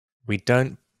We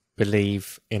don't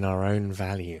believe in our own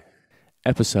value.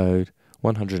 Episode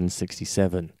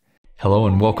 167. Hello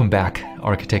and welcome back,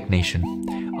 Architect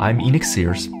Nation. I'm Enoch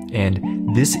Sears,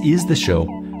 and this is the show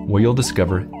where you'll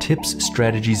discover tips,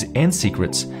 strategies, and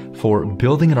secrets for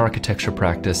building an architecture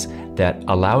practice that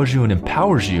allows you and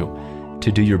empowers you to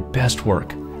do your best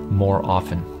work more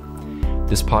often.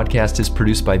 This podcast is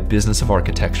produced by Business of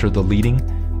Architecture, the leading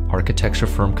architecture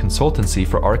firm consultancy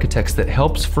for architects that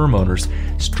helps firm owners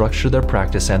structure their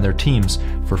practice and their teams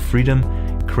for freedom,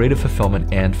 creative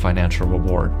fulfillment, and financial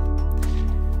reward.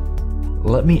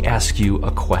 Let me ask you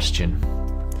a question.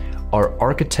 Are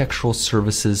architectural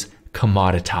services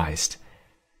commoditized?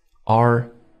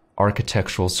 Are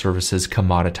architectural services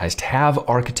commoditized? Have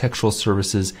architectural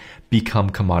services become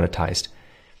commoditized?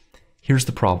 Here's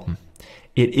the problem.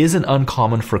 It isn't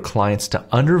uncommon for clients to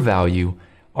undervalue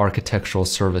architectural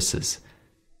services,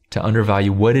 to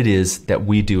undervalue what it is that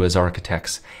we do as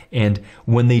architects. And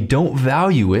when they don't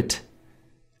value it,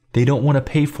 they don't want to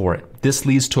pay for it. This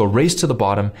leads to a race to the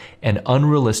bottom and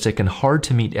unrealistic and hard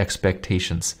to meet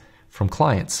expectations from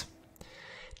clients.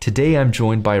 Today I'm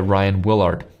joined by Rion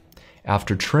Willard.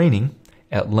 After training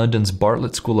at London's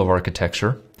Bartlett School of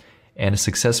Architecture and a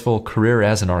successful career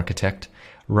as an architect,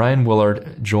 Rion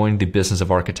Willard joined the Business of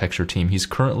Architecture team. He's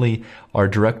currently our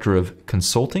Director of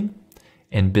Consulting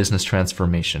and Business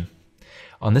Transformation.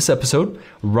 On this episode,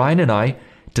 Rion and I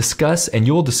discuss, and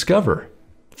you'll discover,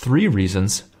 3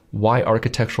 reasons why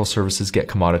architectural services get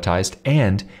commoditized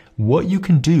and what you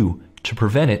can do to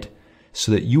prevent it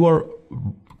so that you are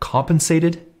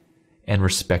compensated and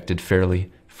respected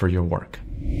fairly for your work.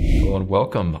 Hello and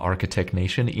welcome, Architect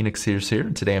Nation. Enoch Sears here,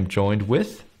 and today I'm joined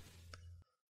with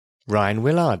Rion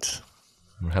Willard.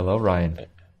 Hello, Rion.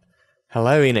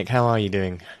 Hello, Enoch. How are you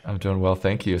doing? I'm doing well,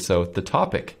 thank you. So the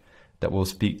topic that we'll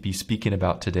be speaking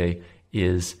about today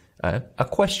is a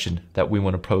question that we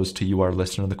want to pose to you, our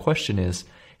listener. The question is,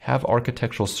 have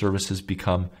architectural services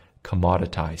become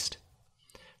commoditized?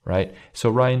 Right? So,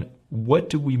 Rion, what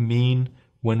do we mean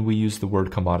when we use the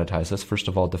word commoditized? Let's first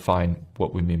of all define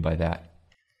what we mean by that.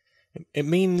 It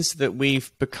means that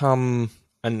we've become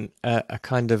a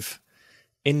kind of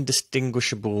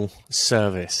indistinguishable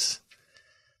service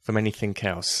from anything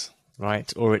else,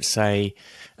 right? Or it's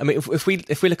if we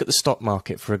look at the stock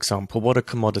market, for example, what are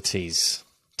commodities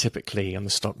typically on the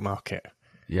stock market?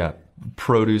 Yeah,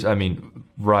 produce.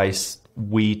 Rice,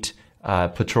 wheat,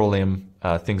 petroleum,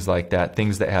 things like that.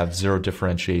 Things that have zero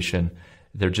differentiation.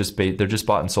 They're just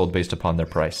bought and sold based upon their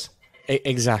price.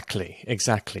 Exactly.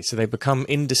 So they become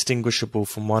indistinguishable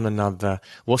from one another.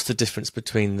 What's the difference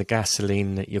between the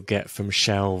gasoline that you'll get from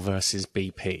Shell versus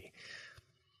BP?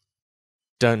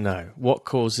 Don't know. What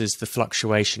causes the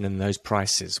fluctuation in those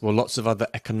prices? Well, lots of other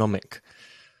economic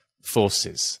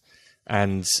forces.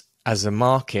 And as a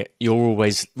market, you're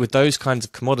always, with those kinds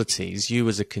of commodities, you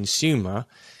as a consumer,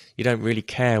 you don't really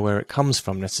care where it comes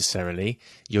from necessarily.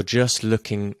 You're just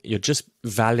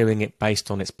valuing it based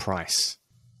on its price.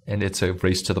 And it's a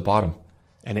race to the bottom.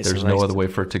 And there's no other way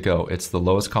for it to go. It's the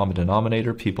lowest common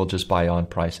denominator. People just buy on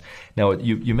price. Now,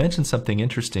 you mentioned something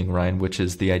interesting, Rion, which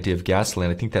is the idea of gasoline.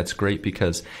 I think that's great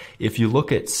because if you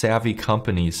look at savvy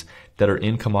companies that are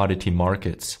in commodity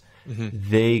markets,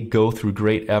 they go through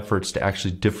great efforts to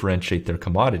actually differentiate their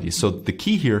commodities. So the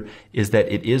key here is that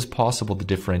it is possible to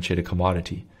differentiate a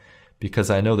commodity. Because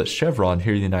I know that Chevron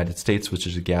here in the United States, which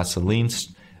is a gasoline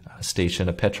station,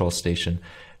 a petrol station,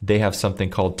 they have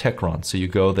something called Techron. So you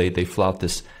go, they flout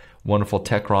this wonderful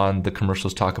Techron. The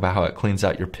commercials talk about how it cleans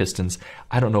out your pistons.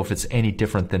 I don't know if it's any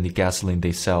different than the gasoline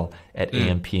they sell at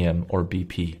AMPM or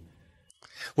BP.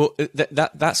 Well,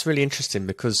 that's really interesting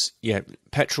because,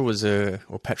 petrol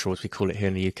petrol as we call it here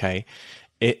in the UK,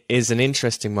 it is an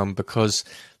interesting one because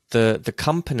the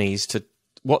companies,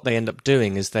 what they end up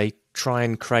doing is they try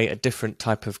and create a different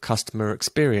type of customer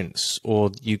experience,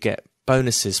 or you get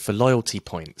bonuses for loyalty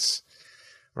points.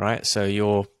 Right, so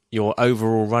your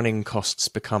overall running costs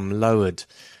become lowered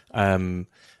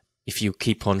if you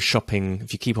keep on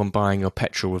buying your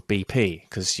petrol with BP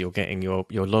because you're getting your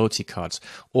loyalty cards,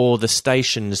 or the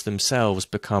stations themselves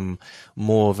become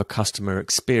more of a customer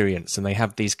experience, and they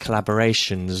have these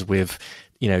collaborations with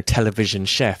television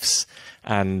chefs,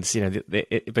 and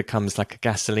it becomes like a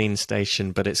gasoline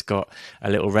station, but it's got a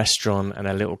little restaurant and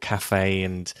a little cafe,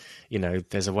 and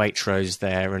there's a Waitrose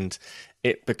there, and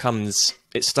the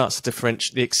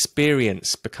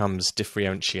experience becomes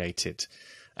differentiated,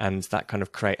 and that kind of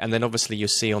and then obviously you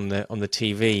see on the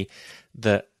TV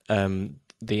that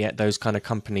those kind of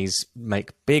companies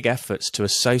make big efforts to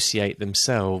associate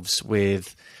themselves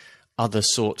with other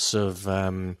sorts of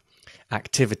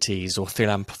activities or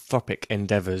philanthropic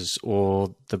endeavors,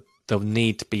 or the they'll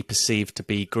need to be perceived to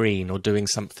be green or doing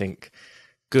something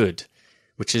good,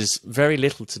 which is very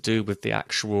little to do with the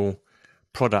actual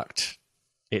product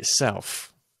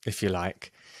itself, if you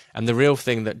like. And the real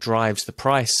thing that drives the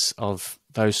price of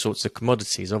those sorts of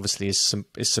commodities, obviously, is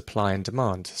supply and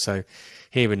demand. So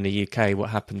here in the UK, what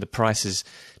happened, the prices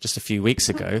just a few weeks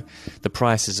ago, the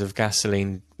prices of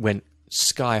gasoline went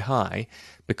sky high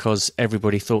because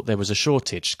everybody thought there was a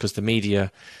shortage, because the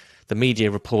media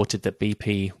reported that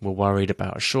BP were worried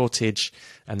about a shortage,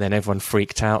 and then everyone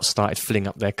freaked out, started filling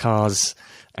up their cars,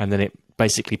 and then it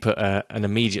basically put an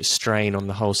immediate strain on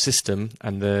the whole system,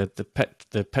 and the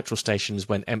petrol stations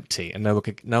went empty, and no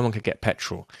one could get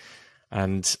petrol.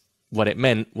 And what it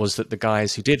meant was that the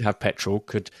guys who did have petrol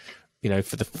could,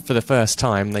 for the first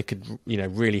time, they could,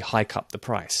 really hike up the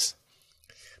price.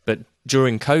 But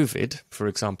during COVID, for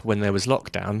example, when there was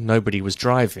lockdown, nobody was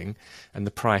driving, and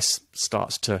the price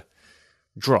starts to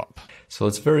drop. So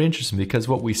it's very interesting, because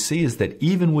what we see is that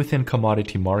even within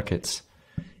commodity markets,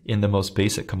 in the most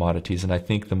basic commodities, and I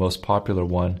think the most popular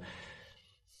one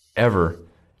ever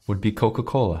would be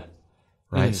Coca-Cola,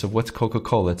 right? So what's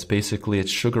Coca-Cola?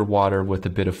 It's sugar water with a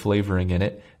bit of flavoring in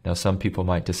it. Now, some people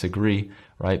might disagree,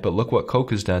 right? But look what Coke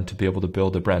has done to be able to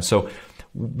build a brand. So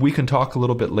we can talk a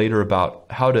little bit later about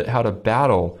how to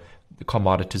battle the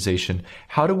commoditization.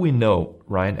 How do we know,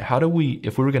 Ryan?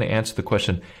 If we were going to answer the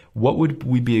question, what would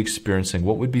we be experiencing?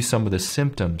 What would be some of the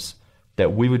symptoms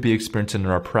that we would be experiencing in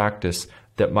our practice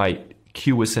that might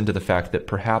cue us into the fact that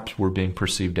perhaps we're being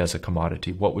perceived as a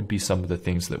commodity? What would be some of the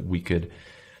things that we could,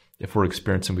 if we're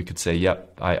experiencing, we could say,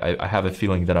 yep, I have a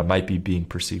feeling that I might be being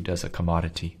perceived as a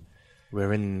commodity?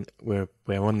 We're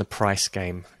on the price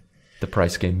game. The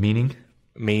price game,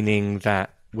 meaning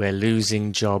that we're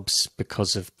losing jobs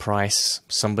because of price.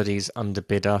 Somebody's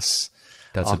underbid us.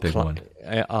 That's a big one.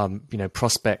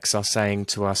 Prospects are saying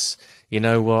to us, you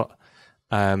know what?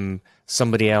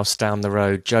 Somebody else down the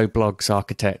road, Joe Blogg's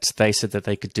Architects, they said that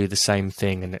they could do the same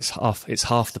thing, and it's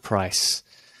half the price.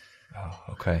 Oh,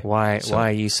 okay. Why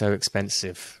are you so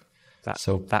expensive?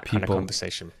 That kind of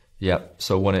conversation. Yeah.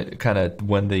 So when it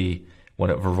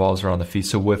revolves around the fee.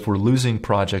 So if we're losing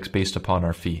projects based upon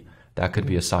our fee, that could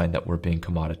be a sign that we're being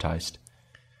commoditized.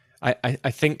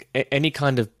 I think any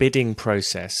kind of bidding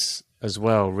process as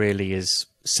well really is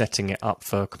setting it up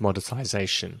for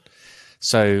commoditization.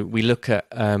 So we look at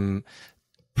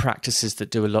practices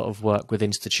that do a lot of work with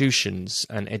institutions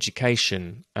and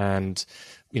education and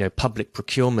public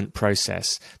procurement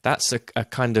process. That's a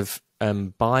kind of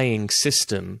buying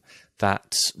system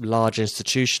that large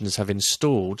institutions have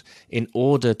installed in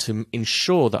order to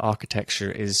ensure that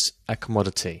architecture is a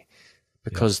commodity,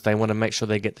 because they want to make sure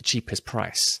they get the cheapest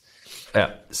price.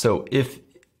 Yeah. So if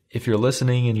you're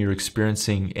listening and you're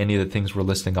experiencing any of the things we're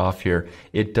listing off here,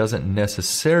 it doesn't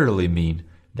necessarily mean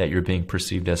that you're being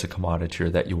perceived as a commodity or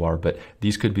that you are, but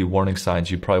these could be warning signs.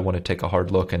 You probably want to take a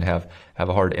hard look and have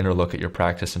a hard inner look at your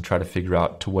practice and try to figure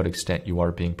out to what extent you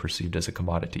are being perceived as a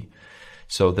commodity.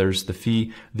 So there's the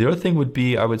fee. The other thing would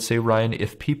be, I would say, Ryan,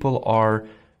 if people are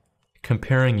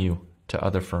comparing you to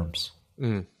other firms,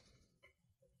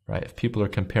 right? If people are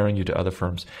comparing you to other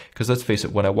firms, because let's face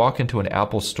it, when I walk into an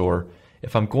Apple store,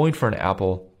 if I'm going for an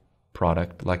Apple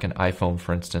product, like an iPhone,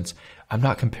 for instance, I'm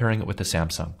not comparing it with the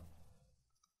Samsung.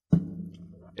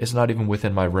 It's not even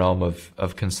within my realm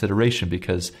of consideration,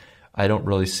 because I don't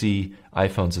really see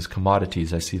iPhones as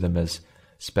commodities. I see them as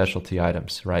specialty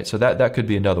items, right? So that could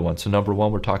be another one. So number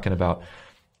one, we're talking about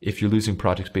if you're losing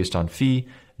projects based on fee.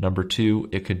 Number two,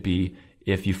 it could be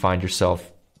if you find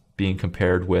yourself being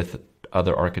compared with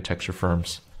other architecture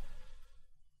firms.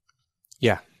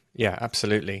 Yeah,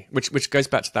 absolutely. Which goes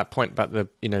back to that point about the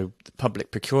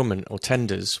public procurement or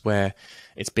tenders, where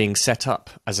it's being set up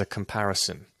as a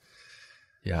comparison.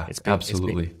 Yeah,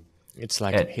 absolutely. It's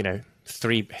like,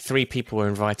 three people were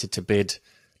invited to bid.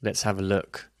 Let's have a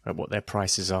look at what their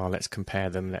prices are. Let's compare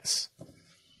them.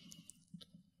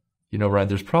 Ryan,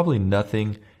 there's probably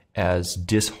nothing as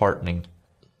disheartening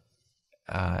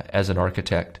as an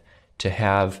architect to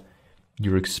have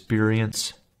your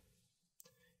experience,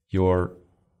 your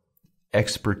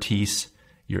expertise,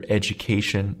 your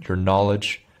education, your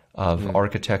knowledge of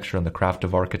architecture and the craft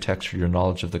of architecture, your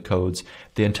knowledge of the codes,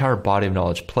 the entire body of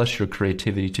knowledge, plus your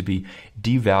creativity to be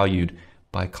devalued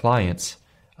by clients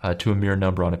to a mere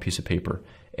number on a piece of paper,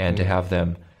 and to have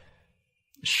them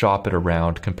shop it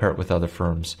around, compare it with other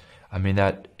firms. I mean,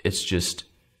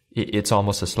 it's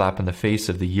almost a slap in the face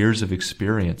of the years of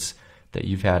experience that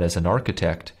you've had as an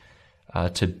architect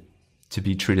to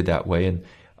be treated that way. And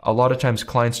a lot of times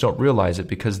clients don't realize it,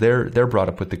 because they're brought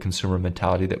up with the consumer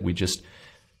mentality that we just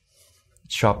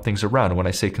shop things around. And when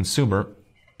I say consumer,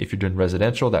 If you're doing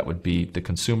residential, that would be the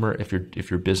consumer. If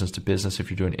you're business to business, if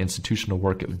you're doing institutional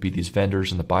work, it would be these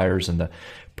vendors and the buyers and the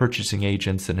purchasing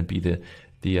agents, and it'd be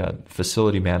the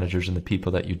facility managers and the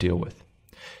people that you deal with.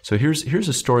 So here's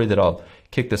a story that I'll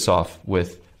kick this off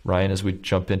with, Ryan, as we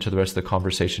jump into the rest of the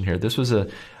conversation here. This was a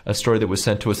story that was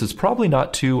sent to us. It's probably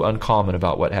not too uncommon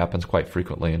about what happens quite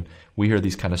frequently, and we hear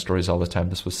these kind of stories all the time.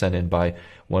 This was sent in by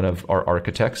one of our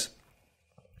architects.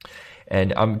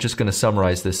 And I'm just going to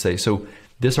summarize this. So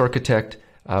this architect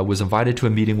was invited to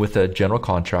a meeting with a general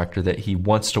contractor that he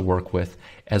wants to work with,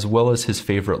 as well as his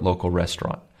favorite local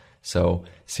restaurant. So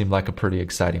seemed like a pretty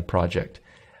exciting project.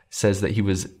 Says that he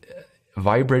was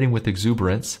vibrating with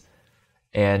exuberance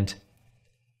and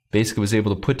basically was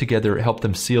able to help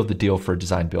them seal the deal for a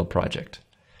design build project.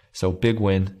 So big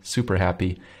win, super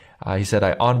happy. He said,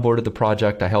 I onboarded the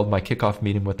project. I held my kickoff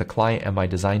meeting with the client and my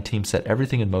design team, set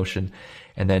everything in motion.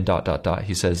 And then ...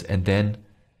 He says, and then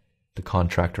the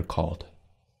contractor called.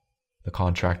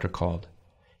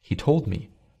 He told me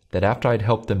that after I'd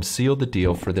helped them seal the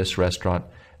deal for this restaurant,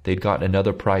 they'd gotten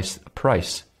another price.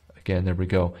 Again, there we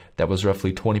go. That was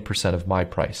roughly 20% of my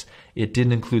price. It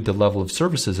didn't include the level of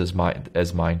services as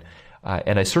mine.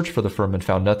 And I searched for the firm and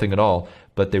found nothing at all,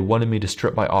 but they wanted me to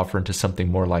strip my offer into something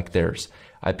more like theirs.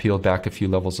 I peeled back a few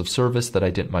levels of service that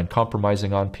I didn't mind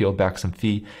compromising on, peeled back some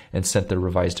fee, and sent their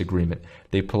revised agreement.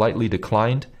 They politely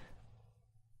declined,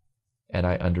 and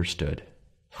I understood.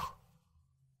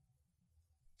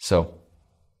 So,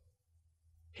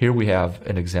 here we have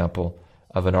an example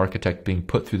of an architect being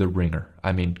put through the ringer.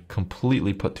 I mean,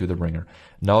 completely put through the ringer.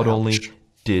 Not only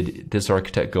did this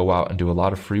architect go out and do a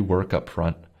lot of free work up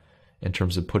front in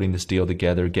terms of putting this deal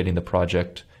together, getting the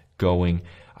project going.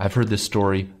 I've heard this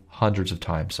story hundreds of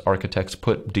times. Architects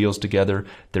put deals together.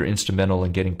 They're instrumental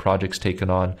in getting projects taken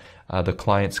on. The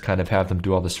clients kind of have them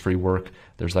do all this free work.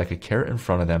 There's like a carrot in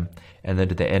front of them. And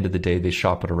then at the end of the day, they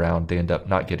shop it around. They end up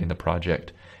not getting the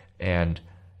project. And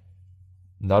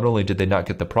not only did they not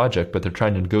get the project, but they're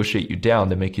trying to negotiate you down.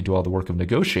 They make you do all the work of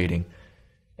negotiating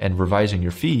and revising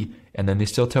your fee, and then they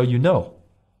still tell you no.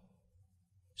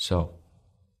 So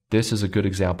this is a good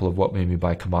example of what we mean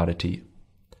by commodity.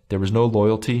 There was no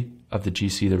loyalty of the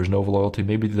GC. There was no loyalty.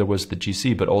 Maybe there was the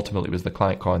GC, but ultimately it was the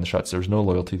client calling the shots. There was no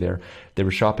loyalty there. They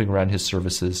were shopping around his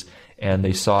services, and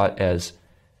they saw it as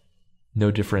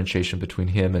no differentiation between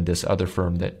him and this other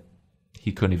firm that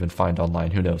he couldn't even find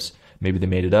online. Who knows? Maybe they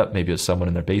made it up. Maybe it was someone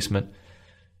in their basement.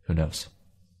 Who knows?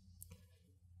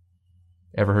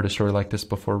 Ever heard a story like this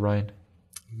before, Ryan?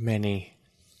 Many.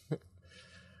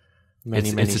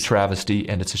 It's a travesty,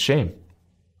 and it's a shame.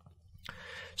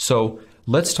 So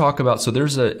let's talk about, so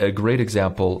there's a great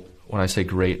example. When I say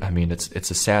great, I mean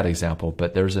it's a sad example,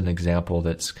 but there's an example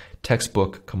that's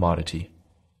textbook commodity,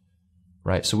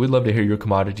 right? So we'd love to hear your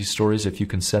commodity stories. If you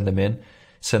can send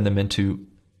them into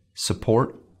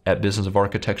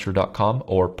support@businessofarchitecture.com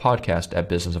or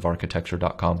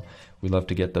podcast@businessofarchitecture.com. We love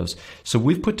to get those. So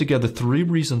we've put together 3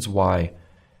 reasons why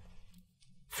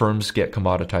firms get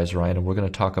commoditized, Ryan, and we're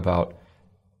going to talk about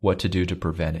what to do to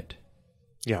prevent it.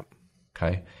 Yeah.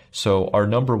 Okay. So our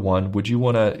number one, would you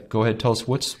want to go ahead and tell us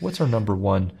what's our number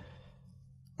one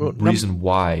reason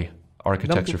why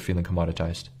architects are feeling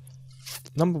commoditized?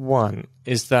 Number one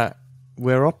is that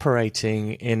we're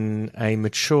operating in a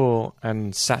mature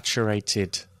and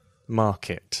saturated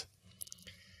market.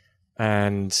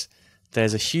 And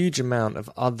there's a huge amount of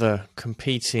other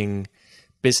competing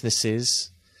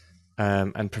businesses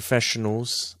and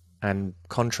professionals and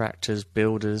contractors,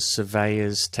 builders,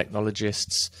 surveyors,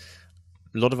 technologists,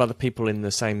 a lot of other people in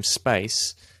the same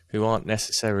space who aren't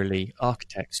necessarily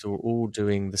architects, who are all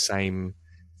doing the same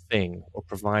thing or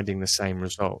providing the same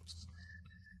results.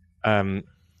 And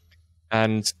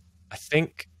I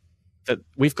think that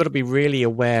we've got to be really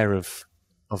aware of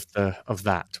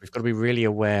that. We've got to be really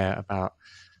aware about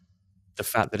the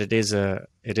fact that it is a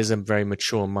very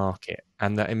mature market,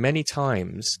 and that in many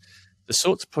times the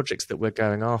sorts of projects that we're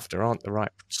going after aren't the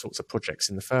right sorts of projects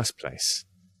in the first place.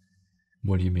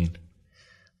 What do you mean?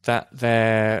 That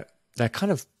they're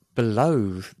kind of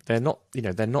below. They're not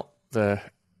the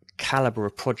caliber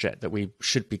of project that we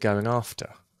should be going after.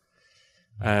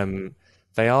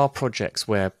 They are projects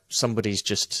where somebody's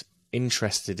just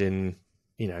interested in,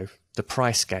 the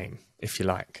price game, if you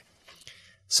like.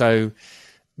 So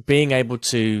being able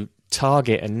to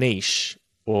target a niche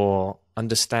or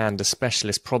understand a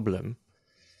specialist problem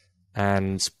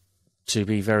and to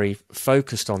be very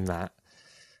focused on that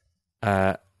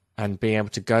and being able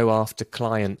to go after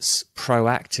clients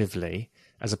proactively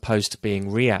as opposed to being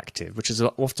reactive, which is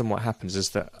often what happens,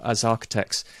 is that as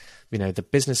architects, the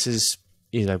businesses,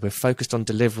 we're focused on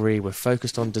delivery, we're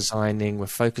focused on designing, we're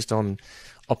focused on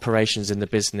operations in the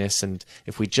business, and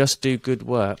if we just do good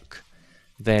work,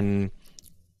 then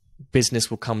business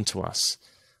will come to us.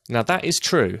 Now, that is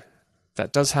true.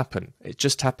 That does happen. It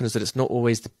just happens that it's not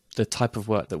always the type of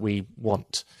work that we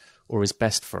want or is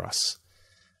best for us.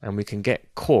 And we can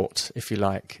get caught, if you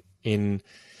like, in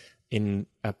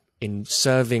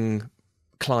serving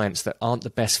clients that aren't the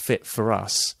best fit for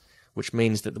us, which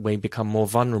means that we become more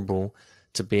vulnerable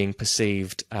to being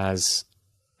perceived as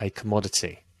a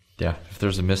commodity. Yeah, if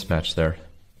there's a mismatch there.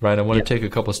 Ryan, I want to take a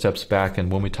couple of steps back.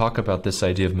 And when we talk about this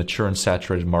idea of mature and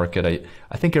saturated market,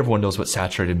 I think everyone knows what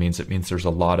saturated means. It means there's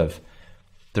a lot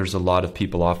of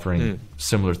people offering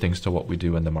similar things to what we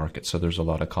do in the market. So there's a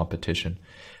lot of competition.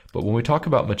 But when we talk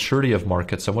about maturity of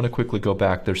markets, I want to quickly go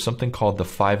back. There's something called the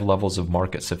 5 levels of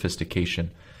market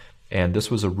sophistication. And this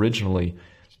was originally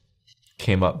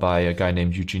came up by a guy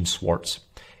named Eugene Schwartz.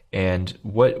 And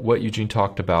what Eugene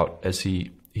talked about as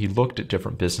he looked at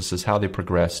different businesses, how they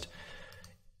progressed,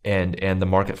 and the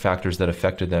market factors that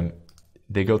affected them,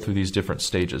 they go through these different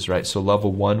stages, right? So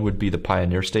level 1 would be the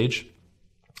pioneer stage.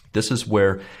 This is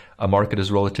where a market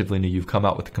is relatively new. You've come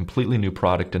out with a completely new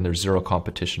product and there's zero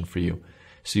competition for you.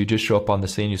 So you just show up on the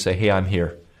scene, you say, hey, I'm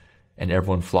here. And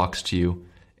everyone flocks to you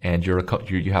and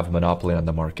you have a monopoly on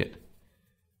the market.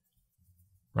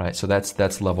 Right, so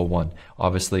that's level 1.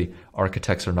 Obviously,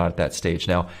 architects are not at that stage.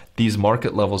 Now, these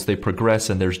market levels, they progress,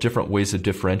 and there's different ways of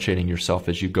differentiating yourself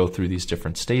as you go through these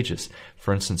different stages.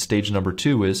 For instance, stage number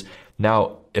 2 is,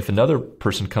 now, if another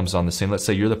person comes on the scene, let's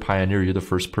say you're the pioneer, you're the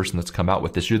first person that's come out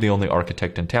with this, you're the only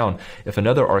architect in town. If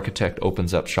another architect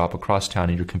opens up shop across town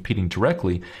and you're competing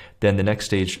directly, then the next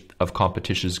stage of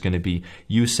competition is going to be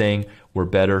you saying, we're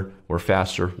better, we're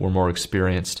faster, we're more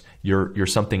experienced, you're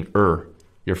something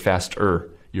you're faster,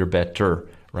 you're better,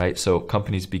 right? So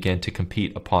companies begin to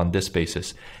compete upon this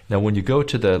basis. Now, when you go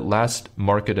to the last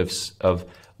market of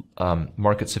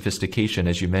market sophistication,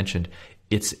 as you mentioned,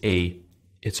 it's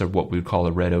what we would call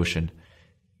a red ocean,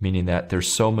 meaning that there's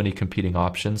so many competing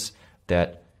options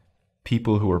that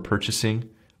people who are purchasing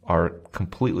are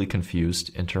completely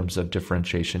confused in terms of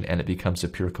differentiation, and it becomes a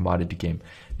pure commodity game.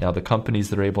 Now, the companies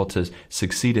that are able to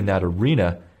succeed in that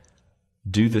arena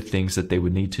do the things that they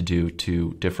would need to do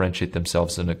to differentiate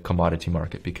themselves in a commodity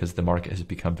market, because the market has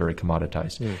become very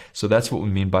commoditized. So that's what we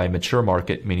mean by a mature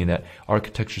market, meaning that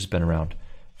architecture's been around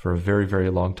for a very,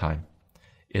 very long time.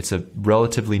 It's a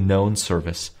relatively known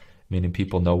service, meaning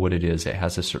people know what it is. It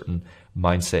has a certain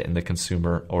mindset in the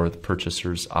consumer or the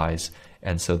purchaser's eyes.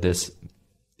 And so there's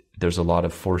a lot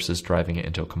of forces driving it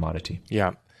into a commodity.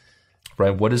 Yeah.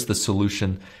 Right. What is the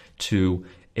solution to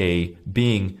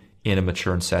being in a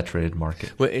mature and saturated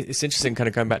market? Well, it's interesting, kind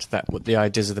of going back to that, what the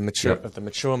ideas of the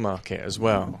mature market as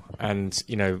well. And,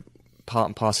 part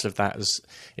and parcel of that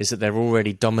is that they're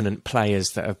already dominant players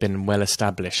that have been well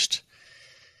established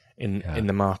in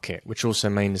the market, which also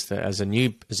means that as a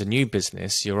new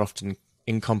business, you're often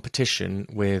in competition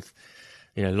with,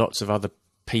 lots of other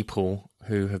people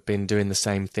who have been doing the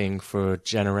same thing for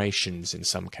generations in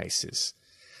some cases.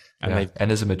 And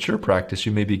as a mature practice,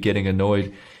 you may be getting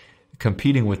annoyed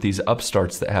competing with these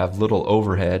upstarts that have little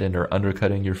overhead and are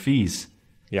undercutting your fees.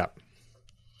 Yeah.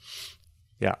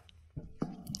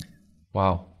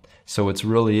 Wow. So it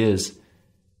really is,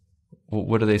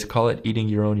 what do they call it? Eating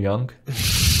your own young?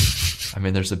 I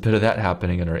mean, there's a bit of that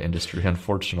happening in our industry,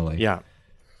 unfortunately. Yeah.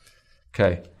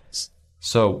 Okay.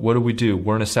 So what do?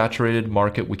 We're in a saturated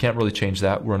market. We can't really change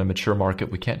that. We're in a mature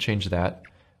market. We can't change that.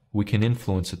 We can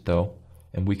influence it though,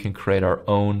 and we can create our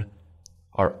own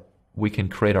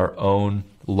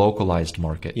localized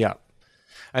market. Yeah.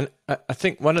 And I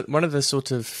think one of the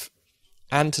sort of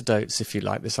antidotes, if you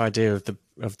like, this idea of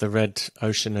the red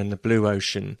ocean and the blue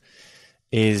ocean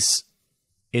is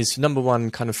number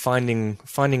one, kind of finding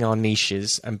our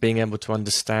niches and being able to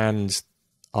understand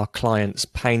our clients'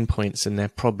 pain points and their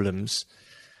problems,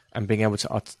 and being able to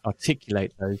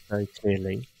articulate those very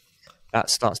clearly. That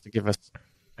starts to give us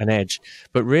an edge.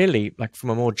 But really, like from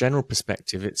a more general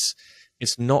perspective,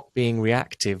 it's not being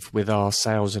reactive with our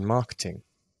sales and marketing.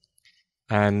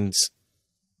 And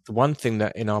the one thing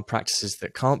that in our practices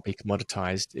that can't be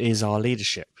commoditized is our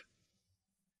leadership.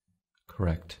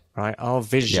 Correct. Right? Our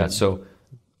vision. Yeah, so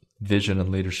vision and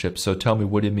leadership. So tell me,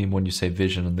 what do you mean when you say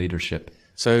vision and leadership?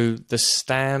 So the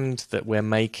stand that we're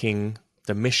making,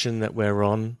 the mission that we're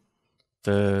on,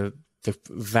 the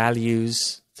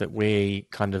values that we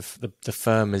the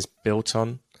firm is built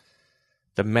on,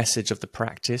 the message of the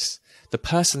practice, the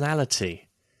personality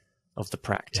of the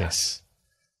practice.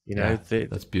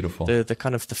 That's beautiful. The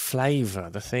kind of the flavor,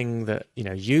 the thing that,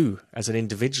 you as an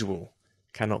individual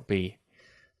cannot be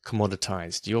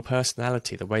commoditized. Your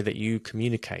personality, the way that you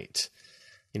communicate,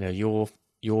 your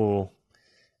your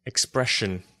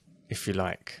expression, if you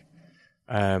like,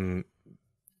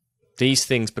 these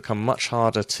things become much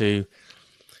harder to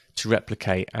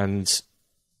replicate. And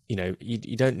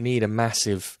you don't need a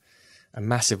massive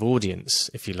audience,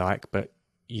 if you like, but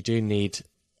you do need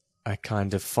a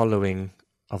kind of following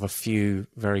of a few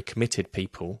very committed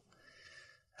people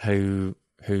who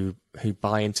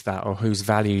buy into that, or whose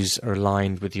values are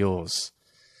aligned with yours.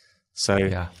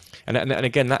 So, and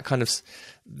again, that kind of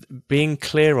being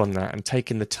clear on that and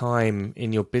taking the time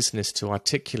in your business to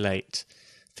articulate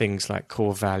things like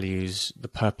core values, the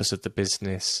purpose of the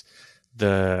business,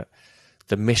 the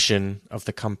mission of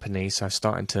the company. So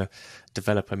starting to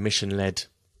develop a mission-led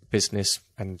business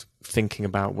and thinking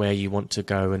about where you want to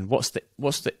go and what's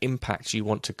the impact you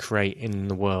want to create in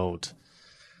the world.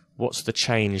 What's the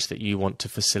change that you want to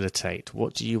facilitate?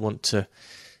 What do you want to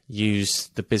use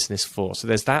the business for? So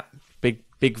there's that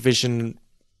big vision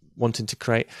wanting to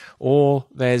create, or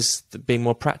there's being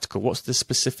more practical. What's the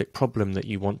specific problem that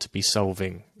you want to be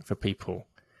solving for people?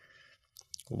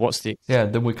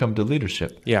 Then we come to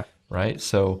leadership. Yeah. Right?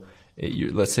 So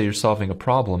let's say you're solving a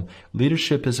problem.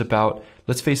 Leadership is about,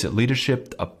 let's face it,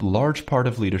 leadership, a large part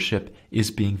of leadership is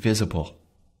being visible.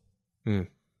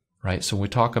 Right? So when we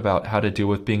talk about how to deal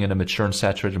with being in a mature and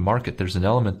saturated market, there's an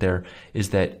element there is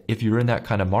that if you're in that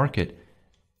kind of market,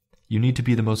 you need to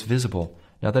be the most visible.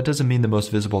 Now, that doesn't mean the most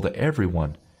visible to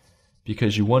everyone,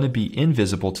 because you want to be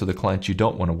invisible to the clients you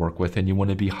don't want to work with, and you want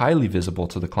to be highly visible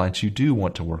to the clients you do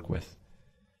want to work with.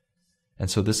 And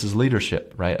so this is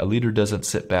leadership, right? A leader doesn't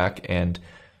sit back and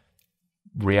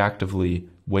reactively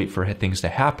wait for things to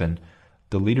happen.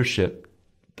 The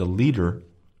leader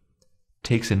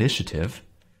takes initiative,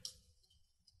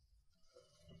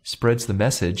 spreads the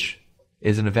message,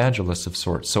 is an evangelist of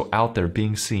sorts, so out there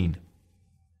being seen.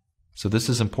 So this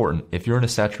is important. If you're in a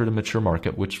saturated, mature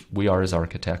market, which we are as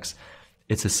architects,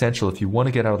 it's essential. If you want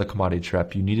to get out of the commodity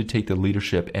trap, you need to take the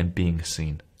leadership and being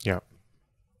seen. Yeah.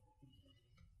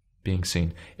 Being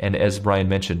seen. And as Brian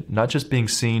mentioned, not just being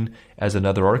seen as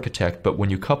another architect, but when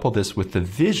you couple this with the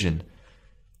vision,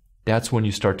 that's when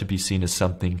you start to be seen as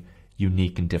something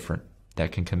unique and different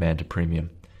that can command a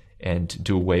premium and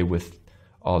do away with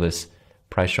all this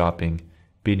price shopping,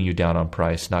 beating you down on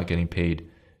price, not getting paid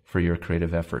for your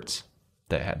creative efforts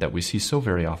that we see so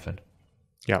very often.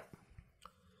 Yeah.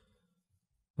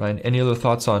 Ryan, any other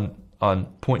thoughts on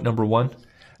point number one?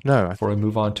 No. Before we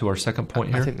move on to our second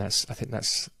point here? I think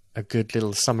that's a good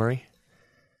little summary.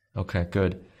 Okay,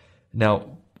 good.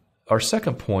 Now, our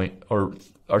second point, or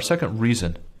our second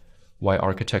reason why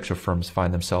architecture firms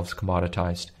find themselves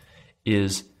commoditized,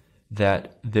 is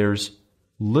that there's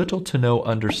little to no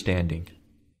understanding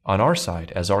on our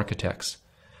side as architects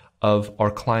of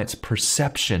our clients'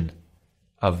 perception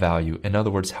of value. In other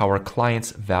words, how our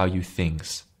clients value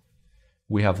things.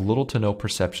 We have little to no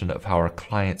perception of how our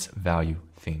clients value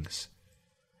things.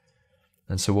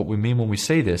 And so what we mean when we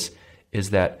say this is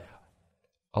that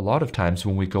a lot of times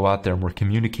when we go out there and we're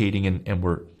communicating and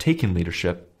we're taking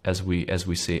leadership, as we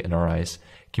see it in our eyes,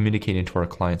 communicating to our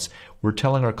clients, we're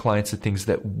telling our clients the things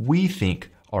that we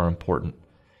think are important.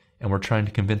 And we're trying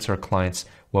to convince our clients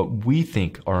what we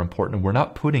think are important. And we're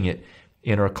not putting it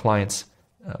in our clients,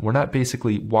 we're not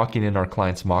basically walking in our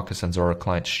clients' moccasins or our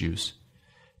clients' shoes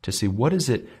to see what is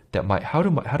it that how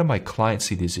do my clients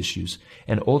see these issues?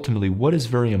 And ultimately, what is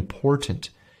very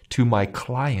important to my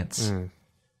clients?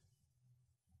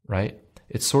 Right?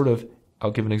 It's sort of,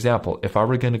 I'll give an example. If I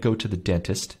were going to go to the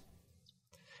dentist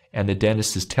and the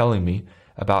dentist is telling me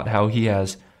about how he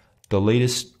has the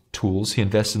latest tools, he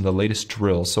invests in the latest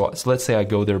drills. So let's say I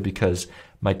go there because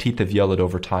my teeth have yellowed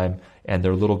over time and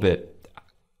they're a little bit,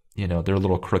 they're a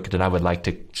little crooked, and I would like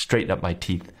to straighten up my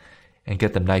teeth and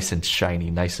get them nice and shiny,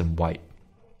 nice and white.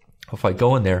 If I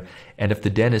go in there and if the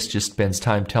dentist just spends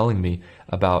time telling me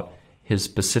about his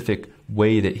specific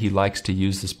way that he likes to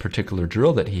use this particular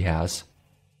drill that he has,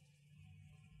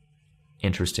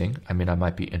 interesting. I mean, I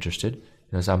might be interested.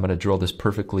 As I'm going to drill this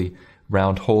perfectly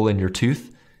round hole in your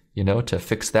tooth, to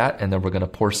fix that, and then we're going to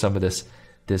pour some of this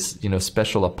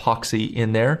special epoxy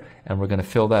in there, and we're going to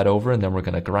fill that over, and then we're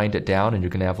going to grind it down, and you're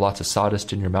going to have lots of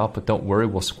sawdust in your mouth, but don't worry,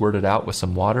 we'll squirt it out with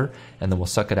some water, and then we'll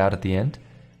suck it out at the end,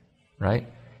 right?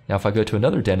 Now, if I go to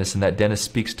another dentist, and that dentist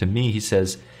speaks to me, he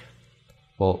says,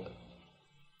 well,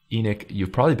 Enoch,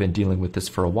 you've probably been dealing with this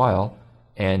for a while,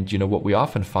 and what we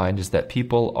often find is that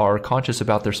people are conscious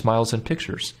about their smiles in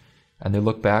pictures, and they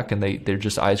look back, and their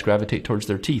just eyes gravitate towards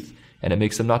their teeth, and it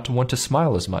makes them not to want to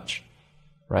smile as much,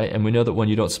 right? And we know that when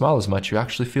you don't smile as much, you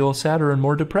actually feel sadder and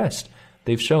more depressed.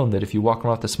 They've shown that if you walk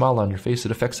around with a smile on your face,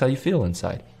 it affects how you feel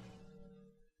inside.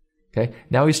 Okay?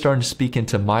 Now he's starting to speak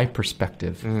into my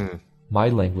perspective. my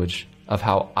language of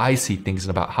how I see things and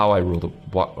about how I rule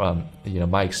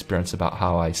my experience about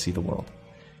how I see the world.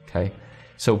 Okay,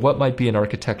 so what might be an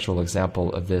architectural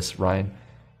example of this, Ryan?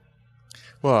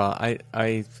 Well,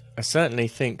 I certainly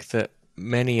think that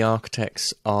many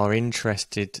architects are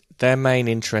interested. Their main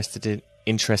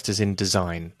interest is in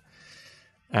design,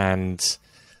 and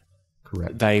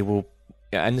correct. They will,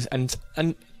 and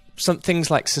some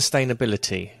things like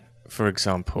sustainability, for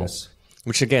example, yes.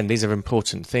 Which again, these are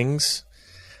important things,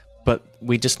 but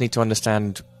we just need to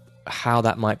understand how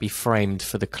that might be framed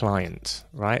for the client,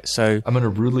 right? So I'm going to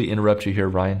rudely interrupt you here,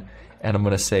 Ryan, and I'm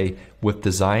going to say with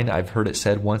design, I've heard it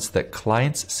said once that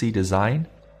clients see design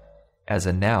as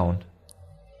a noun,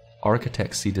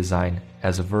 architects see design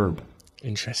as a verb.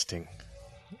 Interesting.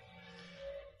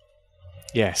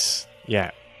 Yes.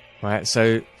 Yeah. Right.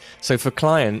 So for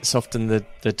clients, often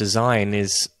the design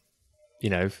is,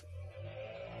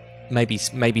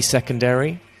 maybe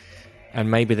secondary,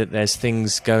 and maybe that there's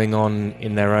things going on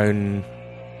in their own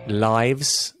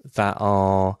lives that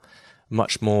are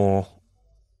much more,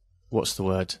 what's the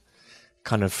word,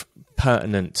 kind of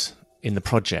pertinent in the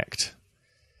project.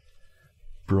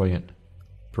 Brilliant.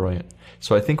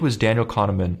 So I think it was Daniel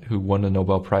Kahneman who won the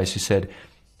Nobel Prize who said,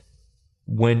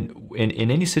 when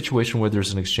in any situation where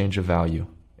there's an exchange of value,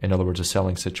 in other words, a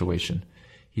selling situation,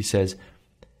 he says,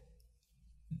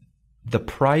 the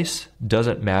price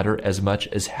doesn't matter as much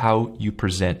as how you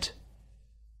present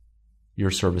your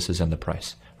services and the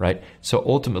price, right? So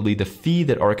ultimately, the fee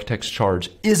that architects charge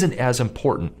isn't as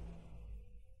important.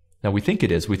 Now, we think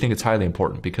it is. We think it's highly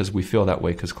important because we feel that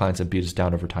way because clients have beat us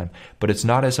down over time. But it's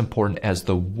not as important as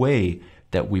the way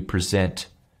that we present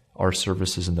our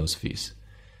services and those fees.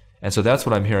 And so that's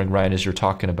what I'm hearing, Ryan, as you're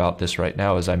talking about this right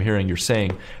now, is I'm hearing you're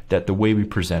saying that the way we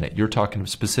present it, you're talking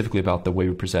specifically about the way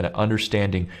we present it,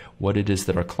 understanding what it is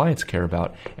that our clients care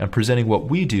about and presenting what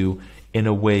we do in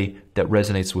a way that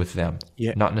resonates with them,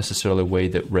 not necessarily a way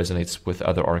that resonates with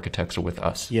other architects or with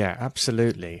us. Yeah,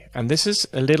 absolutely. And this is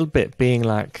a little bit being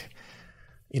like,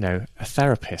 a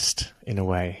therapist in a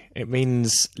way. It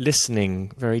means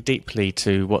listening very deeply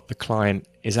to what the client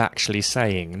is actually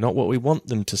saying, not what we want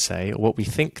them to say or what we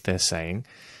think they're saying,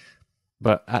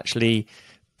 but actually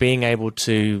being able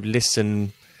to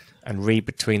listen and read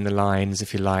between the lines,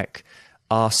 if you like,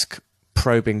 ask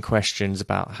probing questions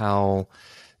about how,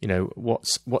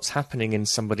 what's happening in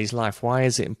somebody's life. Why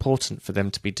is it important for them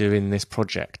to be doing this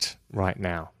project right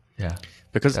now? Yeah.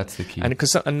 Because that's the key.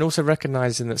 And also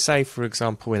recognizing that, say, for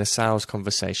example, in a sales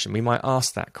conversation, we might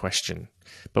ask that question,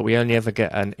 but we only ever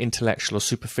get an intellectual or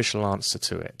superficial answer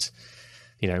to it.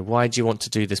 Why do you want to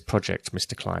do this project,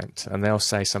 Mr. Client? And they'll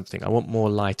say something, I want more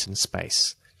light and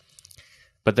space.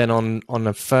 But then on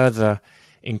a further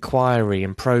inquiry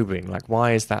and probing, like,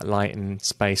 why is that light and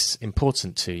space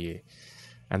important to you?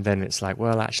 And then it's like,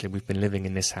 well, actually, we've been living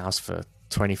in this house for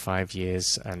 25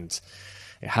 years and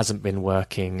it hasn't been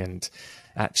working. And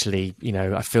actually,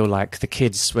 I feel like the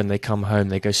kids, when they come home,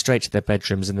 they go straight to their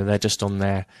bedrooms and then they're just on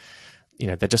their,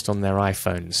 they're just on their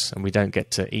iPhones, and we don't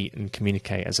get to eat and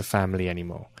communicate as a family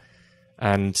anymore.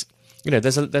 And,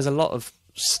 there's a lot of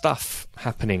stuff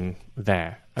happening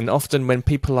there. And often when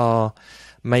people are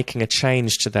making a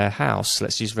change to their house,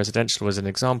 let's use residential as an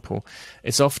example,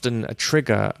 it's often a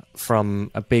trigger from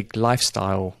a big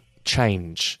lifestyle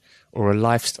change or a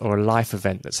life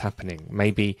event that's happening.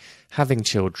 Maybe having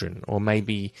children, or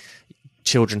maybe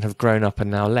children have grown up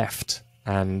and now left,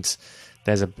 and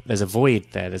there's a void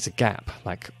there, there's a gap.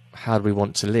 Like, how do we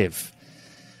want to live?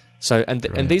 So, and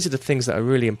these are the things that are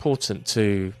really important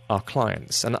to our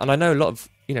clients. And I know a lot of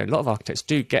architects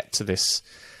do get to this.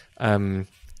 They're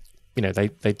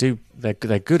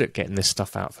good at getting this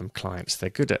stuff out from clients. They're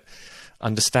good at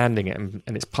understanding it, and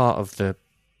it's part of the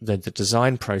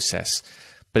design process.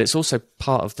 But it's also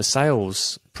part of the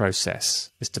sales process,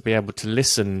 is to be able to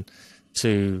listen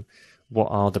to what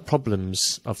are the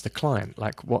problems of the client.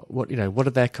 Like, what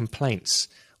are their complaints?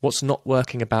 What's not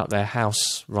working about their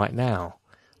house right now?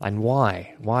 And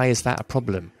why? Why is that a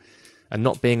problem? And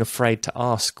not being afraid to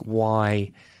ask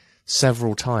why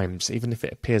several times, even if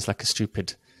it appears like a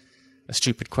stupid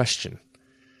question.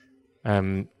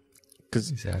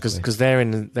 Because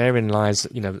therein lies,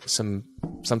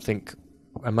 something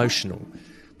emotional.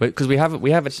 But because we have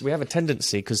a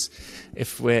tendency, because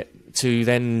if we're to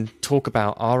then talk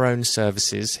about our own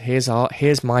services,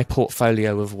 here's my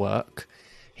portfolio of work,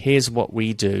 here's what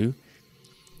we do,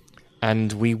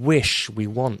 and we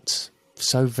want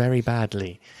so very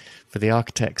badly for the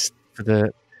architects, for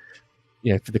the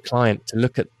client to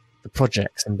look at the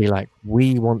projects and be like,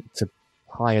 we want to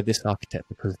hire this architect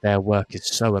because their work is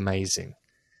so amazing.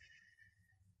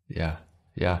 Yeah.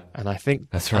 Yeah. And I think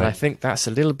that's right. And I think that's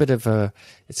a little bit of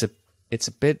it's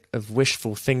a bit of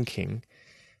wishful thinking,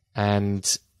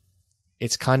 and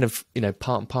it's kind of,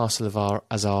 part and parcel of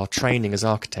our training as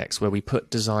architects, where we put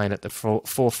design at the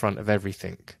forefront of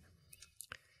everything.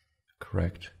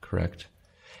 Correct.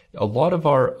 A lot of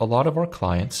our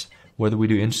clients, whether we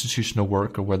do institutional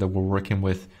work or whether we're working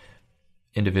with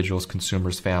individuals,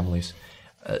 consumers, families,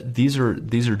 these are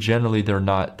generally they're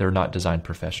not design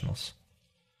professionals,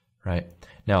 right?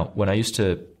 Now, when I used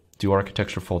to do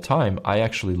architecture full time, I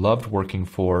actually loved working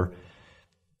for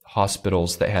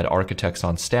hospitals that had architects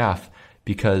on staff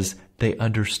because they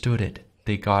understood it,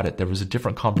 they got it. There was a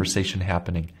different conversation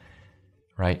happening,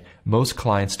 right? Most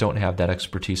clients don't have that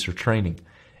expertise or training.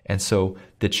 And so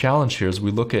the challenge here is we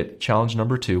look at challenge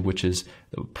number 2, which is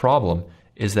the problem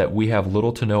is that we have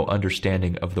little to no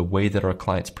understanding of the way that our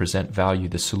clients present value.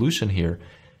 The solution here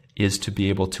is to be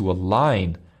able to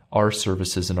align our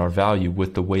services and our value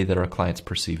with the way that our clients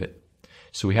perceive it.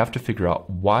 So we have to figure out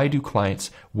what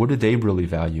do they really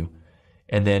value?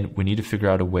 And then we need to figure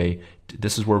out a way,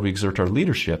 this is where we exert our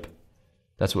leadership.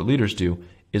 That's what leaders do,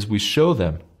 is we show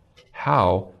them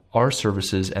how our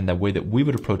services and the way that we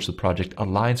would approach the project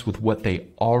aligns with what they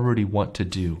already want to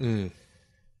do.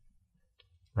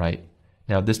 Right?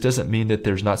 Now, this doesn't mean that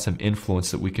there's not some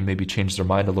influence that we can maybe change their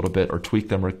mind a little bit or tweak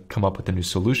them or come up with a new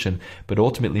solution, but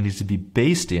ultimately it needs to be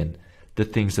based in the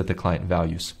things that the client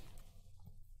values.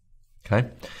 Okay?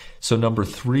 So number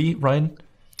 3, Ryan,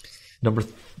 number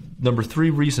 3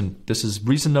 reason, this is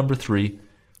reason number 3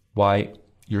 why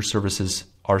our services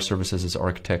as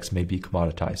architects may be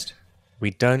commoditized.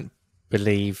 We don't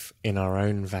believe in our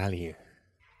own value.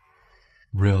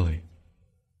 Really?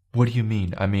 What do you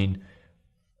mean? I mean,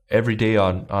 every day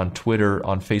on Twitter,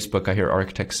 on Facebook, I hear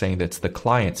architects saying that it's the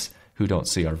clients who don't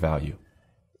see our value.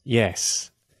 Yes.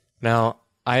 Now,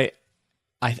 I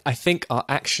think our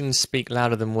actions speak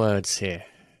louder than words here.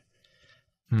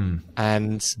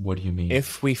 And what do you mean?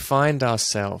 If we find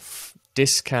ourselves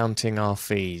discounting our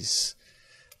fees,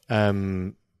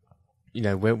 we're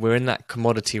in that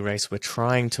commodity race. We're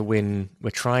trying to win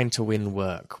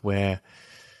work. We're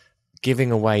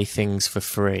giving away things for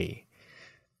free.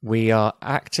 We are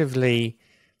actively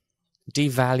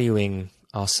devaluing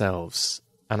ourselves.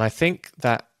 And I think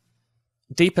that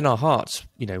deep in our hearts,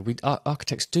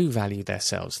 architects do value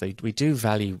themselves. We do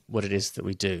value what it is that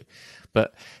we do.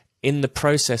 But in the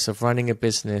process of running a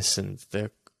business and the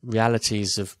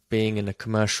realities of being in a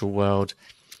commercial world,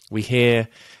 we hear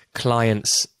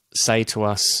clients say to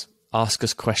us, ask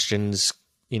us questions,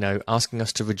 asking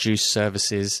us to reduce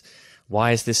services.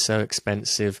 Why is this so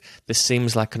expensive? This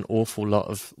seems like an awful lot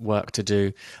of work to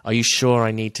do. Are you sure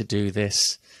I need to do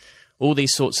this? All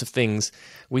these sorts of things.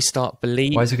 We start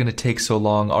believing. Why is it going to take so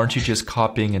long? Aren't you just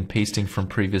copying and pasting from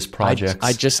previous projects?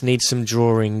 I just need some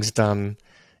drawings done.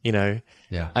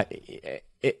 Yeah.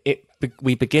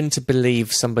 We begin to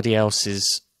believe somebody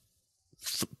else's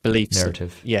beliefs.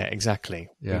 Narrative. Yeah, exactly.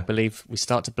 Yeah. We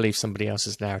start to believe somebody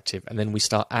else's narrative, and then we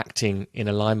start acting in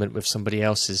alignment with somebody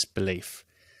else's belief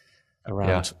around.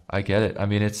 Yeah, I get it. I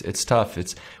mean, it's tough.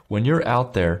 It's when you're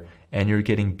out there and you're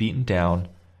getting beaten down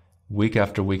week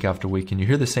after week after week, and you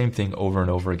hear the same thing over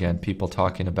and over again, people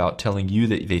talking about, telling you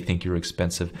that they think you're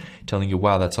expensive, telling you,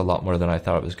 wow, that's a lot more than I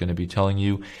thought it was going to be, telling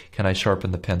you, can I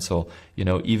sharpen the pencil?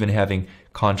 Even having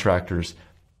contractors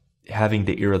having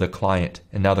the ear of the client,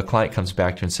 and now the client comes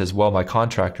back to you and says, well, my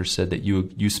contractor said that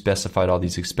you specified all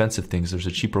these expensive things, there's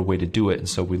a cheaper way to do it, and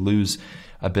so we lose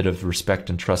a bit of respect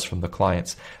and trust from the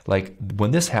clients. Like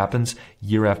when this happens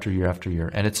year after year after year,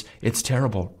 and it's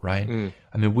terrible, right?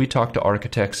 I mean, we talk to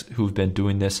architects who've been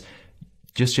doing this.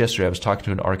 Just yesterday I was talking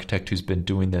to an architect who's been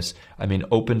doing this,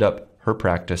 opened up her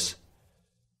practice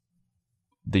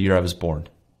the year I was born.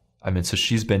 So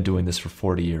she's been doing this for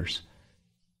 40 years.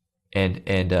 And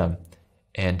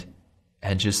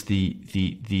just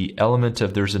the element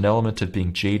of, there's an element of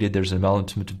being jaded, there's an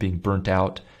element of being burnt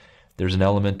out, there's an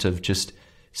element of just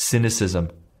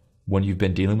cynicism when you've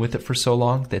been dealing with it for so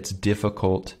long that's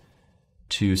difficult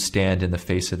to stand in the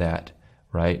face of that,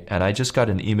 right? And I just got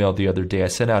an email the other day. I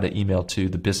sent out an email to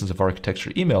the Business of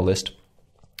Architecture email list,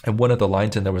 and one of the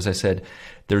lines in there was, I said,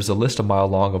 there's a list a mile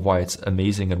long of why it's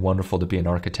amazing and wonderful to be an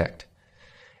architect.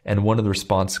 And one of the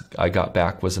response I got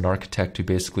back was an architect who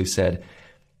basically said,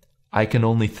 I can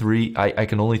only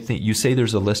think, you say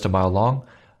there's a list a mile long.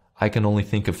 I can only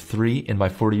think of 3 in my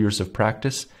 40 years of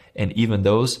practice, and even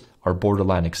those are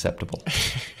borderline acceptable.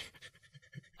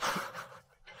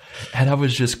 And I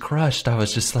was just crushed. I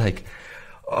was just like,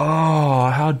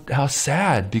 oh, how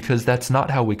sad, because that's not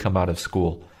how we come out of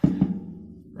school,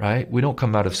 right? We don't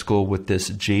come out of school with this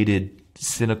jaded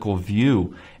cynical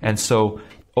view. And so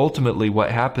ultimately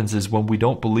what happens is when we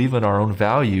don't believe in our own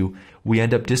value, we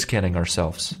end up discounting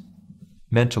ourselves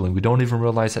mentally. We don't even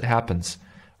realize it happens,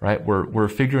 right? We're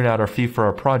figuring out our fee for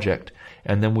our project,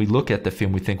 and then we look at the fee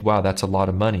and we think, wow, that's a lot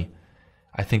of money.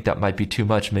 I think that might be too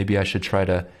much. Maybe I should try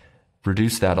to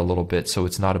reduce that a little bit so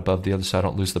it's not above the other so I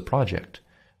don't lose the project,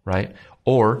 right?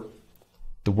 Or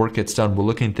the work gets done, we're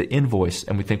looking at the invoice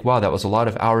and we think, wow, that was a lot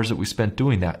of hours that we spent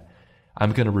doing that.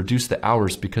 I'm going to reduce the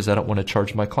hours because I don't want to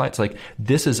charge my clients. Like,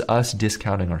 this is us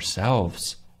discounting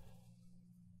ourselves.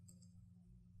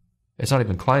 It's not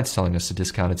even clients telling us to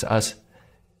discount. It's us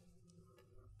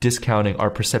discounting our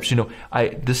perception. You know,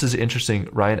 this is interesting,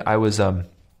 Ryan.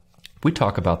 We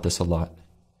talk about this a lot.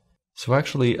 So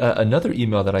actually, another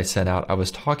email that I sent out, I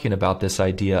was talking about this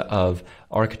idea of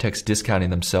architects discounting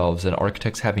themselves and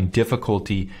architects having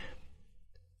difficulty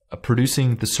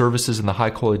producing the services and the high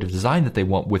quality of design that they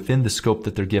want within the scope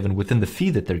that they're given, within the fee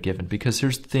that they're given. Because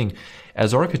here's the thing,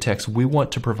 as architects, we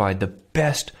want to provide the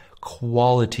best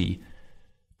quality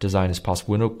design as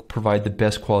possible. We want to provide the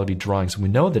best quality drawings. We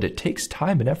know that it takes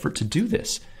time and effort to do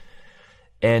this.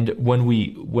 And when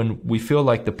we feel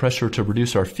like the pressure to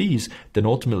reduce our fees, then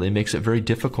ultimately it makes it very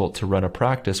difficult to run a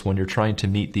practice when you're trying to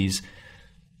meet these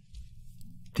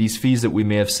fees that we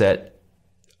may have set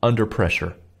under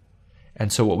pressure.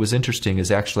 And so what was interesting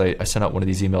is actually I sent out one of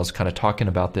these emails kind of talking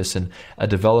about this, and a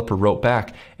developer wrote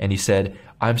back and he said,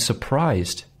 I'm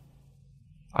surprised.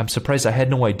 I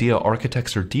had no idea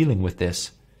architects are dealing with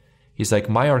this. He's like,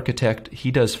 my architect,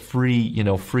 he does free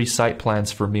site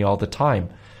plans for me all the time.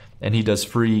 And he does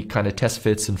free kind of test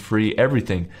fits and free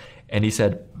everything. And he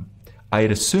said, I had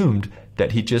assumed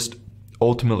that he just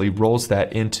ultimately rolls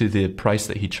that into the price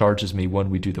that he charges me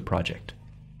when we do the project.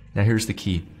 Now here's the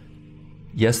key.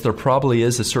 Yes, there probably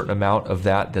is a certain amount of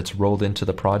that that's rolled into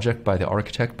the project by the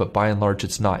architect, but by and large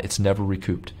it's not. It's never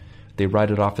recouped. They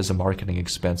write it off as a marketing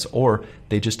expense, or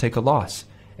they just take a loss.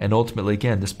 And ultimately,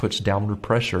 again, this puts downward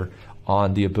pressure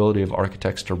on the ability of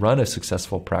architects to run a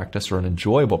successful practice or an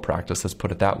enjoyable practice, let's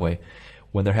put it that way,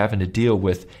 when they're having to deal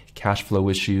with cash flow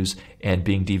issues and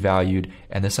being devalued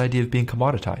and this idea of being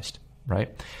commoditized, right?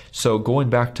 So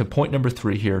going back to point number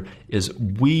 3 here is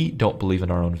we don't believe in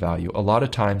our own value. A lot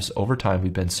of times over time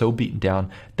we've been so beaten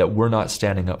down that we're not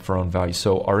standing up for our own value.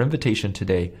 So our invitation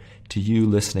today to you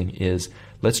listening is,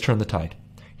 let's turn the tide.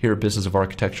 Here at Business of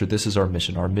Architecture, this is our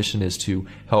mission. Our mission is to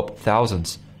help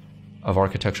thousands of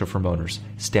architectural firm owners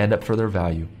stand up for their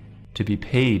value, to be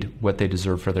paid what they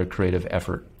deserve for their creative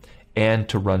effort, and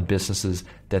to run businesses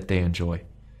that they enjoy.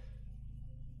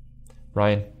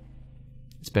 Ryan,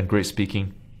 it's been great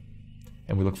speaking,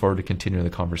 and we look forward to continuing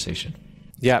the conversation.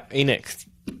 Yeah, Enoch,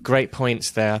 great points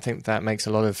there. I think that makes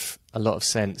a lot of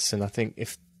sense, and I think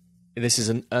if this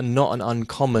is not an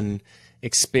uncommon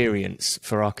experience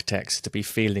for architects to be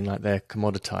feeling like they're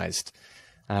commoditized.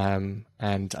 And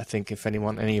I think if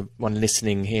anyone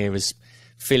listening here is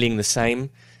feeling the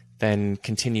same, then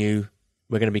we're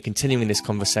going to be continuing this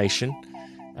conversation,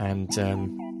 and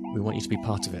we want you to be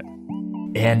part of it.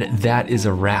 And that is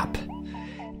a wrap.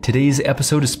 Today's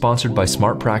episode is sponsored by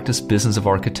Smart Practice Business of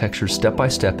Architecture's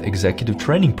step-by-step executive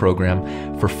training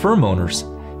program for firm owners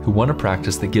who want a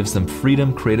practice that gives them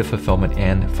freedom, creative fulfillment,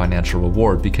 and financial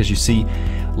reward. Because you see,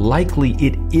 likely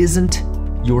it isn't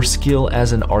your skill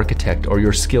as an architect or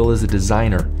your skill as a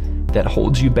designer that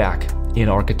holds you back in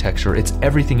architecture. It's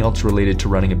everything else related to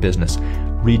running a business.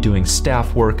 Redoing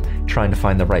staff work, trying to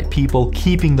find the right people,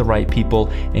 keeping the right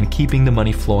people, and keeping the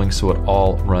money flowing so it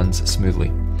all runs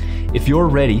smoothly. If you're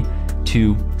ready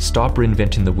to stop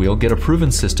reinventing the wheel, get a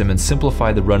proven system, and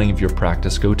simplify the running of your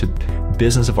practice, go to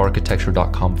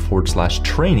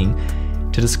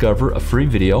businessofarchitecture.com/training to discover a free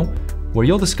video where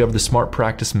you'll discover the Smart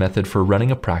Practice method for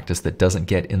running a practice that doesn't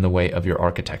get in the way of your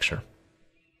architecture.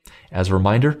 As a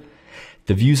reminder,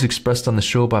 the views expressed on the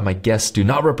show by my guests do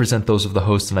not represent those of the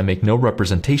host, and I make no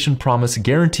representation, promise,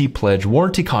 guarantee, pledge,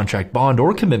 warranty, contract, bond,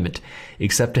 or commitment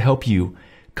except to help you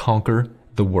conquer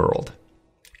the world.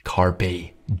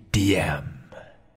 Carpe diem.